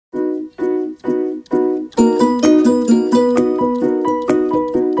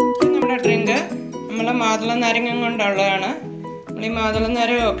മാതള നാരങ്ങ കൊണ്ടുള്ളതാണ്. നമ്മൾ ഈ മാതള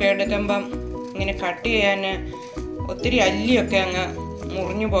നാരങ്ങയൊക്കെ എടുക്കുമ്പം ഇങ്ങനെ കട്ട് ചെയ്യാൻ ഒത്തിരി അല്ലിയൊക്കെ അങ്ങ്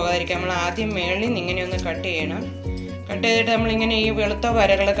മുറിഞ്ഞു പോകാതിരിക്കാം. നമ്മൾ ആദ്യം മേളിൽ നിന്ന് ഇങ്ങനെ ഒന്ന് കട്ട് ചെയ്യണം. കട്ട് ചെയ്തിട്ട് നമ്മളിങ്ങനെ ഈ വെളുത്ത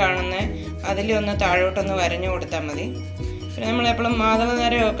വരകൾ കാണുന്ന അതിലൊന്ന് താഴോട്ടൊന്ന് വരഞ്ഞു കൊടുത്താൽ മതി. പിന്നെ നമ്മളെപ്പോഴും മാതള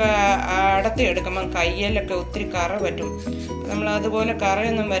നാരങ്ങയൊക്കെ അടത്തി എടുക്കുമ്പം കയ്യിലൊക്കെ ഒത്തിരി കറ പറ്റും. നമ്മൾ അതുപോലെ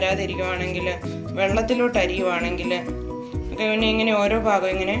കറയൊന്നും വരാതിരിക്കുവാണെങ്കിൽ വെള്ളത്തിലോട്ട് അരിയുവാണെങ്കിൽ ഒക്കെ പിന്നെ ഇങ്ങനെ ഓരോ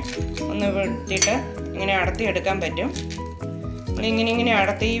ഭാഗം ഇങ്ങനെ ഒന്ന് വെട്ടിയിട്ട് ഇങ്ങനെ അടത്തി എടുക്കാൻ പറ്റും. നമ്മളിങ്ങനെ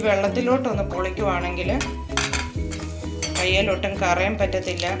അടത്തി ഈ വെള്ളത്തിലോട്ടൊന്ന് പൊളിക്കുവാണെങ്കിൽ കയ്യിലൊട്ടും കറയാൻ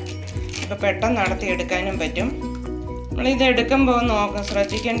പറ്റത്തില്ല. അപ്പോൾ പെട്ടെന്ന് അടത്തി എടുക്കാനും പറ്റും. നമ്മളിത് എടുക്കുമ്പോൾ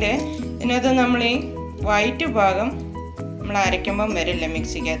ശ്രദ്ധിക്കേണ്ടേ, ഇതിനകത്ത് നമ്മൾ ഈ വൈറ്റ് ഭാഗം നമ്മൾ അരയ്ക്കുമ്പം വരില്ല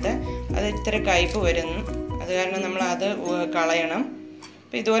മിക്സിക്കകത്ത്, അത് ഇത്തിരി കയ്പ്പ് വരുന്നു. അത് കാരണം നമ്മൾ അത് കളയണം.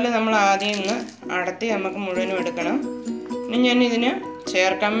 അപ്പോൾ ഇതുപോലെ നമ്മൾ ആദ്യം ഇന്ന് അടത്തി നമുക്ക് മുഴുവനും എടുക്കണം. ഇനി ഞാൻ ഇതിന്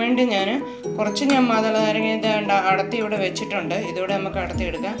ചേർക്കാൻ വേണ്ടി കുറച്ച് മാതള നാരങ്ങ അടത്തി ഇവിടെ വെച്ചിട്ടുണ്ട്. ഇതോടെ നമുക്ക് അടത്തി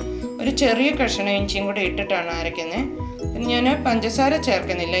എടുക്കാം. ഒരു ചെറിയ കഷ്ണം ഇഞ്ചിയും കൂടെ ഇട്ടിട്ടാണ് അരയ്ക്കുന്നത്. ഞാൻ പഞ്ചസാര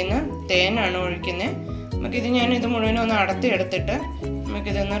ചേർക്കുന്നില്ല, ഇന്ന് തേനാണ് ഒഴിക്കുന്നത്. ഞാനിത് മുഴുവനും ഒന്ന് അടത്തി എടുത്തിട്ട്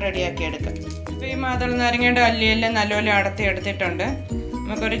നമുക്കിതൊന്ന് റെഡിയാക്കി എടുക്കാം. അപ്പോൾ ഈ മാതള നാരങ്ങയുടെ അല്ലിയെല്ലാം നല്ലപോലെ അടത്തി എടുത്തിട്ടുണ്ട്.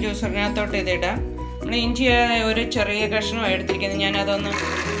 നമുക്കൊരു ജ്യൂസറിനകത്തോട്ട് ഇതിടാം. നമ്മൾ ഇഞ്ചി ഒരു ചെറിയ കഷ്ണം എടുത്തിരിക്കുന്നത്, ഞാനതൊന്ന്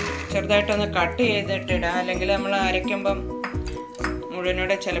ചെറുതായിട്ടൊന്ന് കട്ട് ചെയ്തിട്ടിടാം. അല്ലെങ്കിൽ നമ്മൾ അരയ്ക്കുമ്പം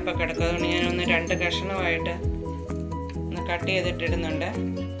മുഴുവനോടെ ചിലപ്പോൾ കിടക്കും. അതുകൊണ്ട് ഞാനൊന്ന് 2 കഷ്ണമായിട്ട് ഒന്ന് കട്ട് ചെയ്തിട്ടിടുന്നുണ്ട്.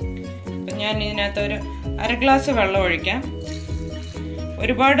 അപ്പം ഞാൻ ഇതിനകത്തൊരു 1/2 ഗ്ലാസ് വെള്ളം ഒഴിക്കാം.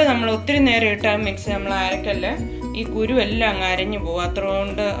 ഒരുപാട് നമ്മൾ ഒത്തിരി നേരം ഇട്ടാൽ മിക്സി നമ്മൾ അരക്കല്ല് ഈ കുരുവെല്ലാം അങ്ങ് അരഞ്ഞു പോകും.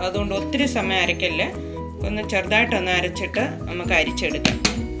 അതുകൊണ്ട് ഒത്തിരി സമയം അരക്കല്ല്, ഒന്ന് ചെറുതായിട്ടൊന്ന് അരച്ചിട്ട് നമുക്ക് അരിച്ചെടുക്കാം.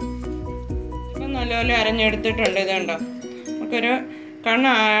 അപ്പം നല്ലപോലെ അരഞ്ഞെടുത്തിട്ടുണ്ട്. ഇതുണ്ടോ, നമുക്കൊരു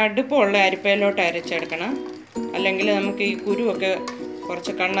അടുപ്പമുള്ള അരിപ്പയിലോട്ട് അരച്ചെടുക്കണം. അല്ലെങ്കിൽ നമുക്ക് ഈ കുരുവൊക്കെ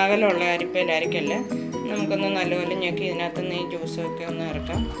കുറച്ച് കണ്ണകലുള്ള അരിപ്പയിൽ അരക്കല്ല്. നമുക്കൊന്ന് നല്ലപോലെ ഞെക്കി ഇതിനകത്തുനിന്ന് ഈ ജ്യൂസൊക്കെ ഒന്ന്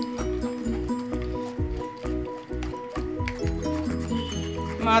ഇറക്കാം.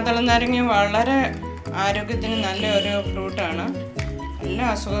 മാതള നാരങ്ങ വളരെ ആരോഗ്യത്തിന് നല്ല ഒരു ഫ്രൂട്ടാണ്. എല്ലാ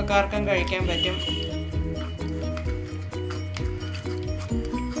അസുഖക്കാർക്കും കഴിക്കാൻ പറ്റും.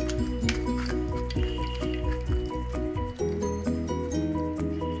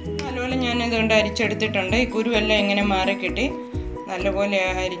 നല്ലപോലെ ഞാനിതുകൊണ്ട് അരിച്ചെടുത്തിട്ടുണ്ട്. ഈ കുരുവെല്ലാം ഇങ്ങനെ മാറി കിട്ടി, നല്ലപോലെ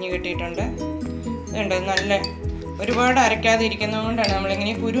അരിഞ്ഞ് കിട്ടിയിട്ടുണ്ട്. ഇതുണ്ട്, നല്ല ഒരുപാട് അരയ്ക്കാതെ ഇരിക്കുന്നത് കൊണ്ടാണ്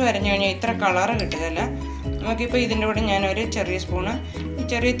നമ്മളിങ്ങനെ കുരു അരഞ്ഞു കഴിഞ്ഞാൽ ഇത്ര കളറ് കിട്ടുകയില്ല. നമുക്കിപ്പോൾ ഇതിൻ്റെ കൂടെ ഞാനൊരു ചെറിയ സ്പൂണ്, ഈ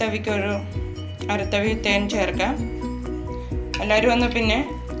ചെറിയ തവിക്കൊരു 1/2 തവി തേൻ ചേർക്കാം. എല്ലാവരും ഒന്ന് പിന്നെ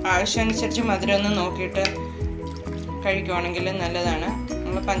ആവശ്യമനുസരിച്ച് മധുരം ഒന്ന് നോക്കിയിട്ട് കഴിക്കുവാണെങ്കിൽ നല്ലതാണ്.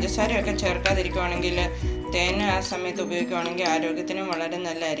 നമ്മൾ പഞ്ചസാരയൊക്കെ ചേർക്കാതിരിക്കുവാണെങ്കിൽ തേൻ ആ സമയത്ത് ഉപയോഗിക്കുവാണെങ്കിൽ ആരോഗ്യത്തിനും വളരെ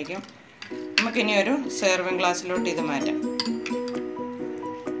നല്ലതായിരിക്കും. നമുക്കിനി ഒരു സെർവിങ് ഗ്ലാസ്സിലോട്ട് ഇത് മാറ്റാം.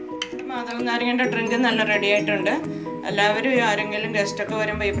 മാതള നാരങ്ങയുടെ ഡ്രിങ്ക് നല്ല റെഡി ആയിട്ടുണ്ട്. എല്ലാവരും ആരെങ്കിലും ഗസ്റ്റൊക്കെ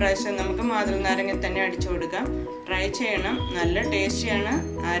വരുമ്പോൾ ഈ പ്രാവശ്യം നമുക്ക് മാതള നാരങ്ങ തന്നെ അടിച്ചു കൊടുക്കാം. ട്രൈ ചെയ്യണം, നല്ല ടേസ്റ്റിയാണ്,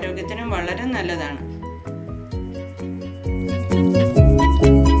 ആരോഗ്യത്തിനും വളരെ നല്ലതാണ്.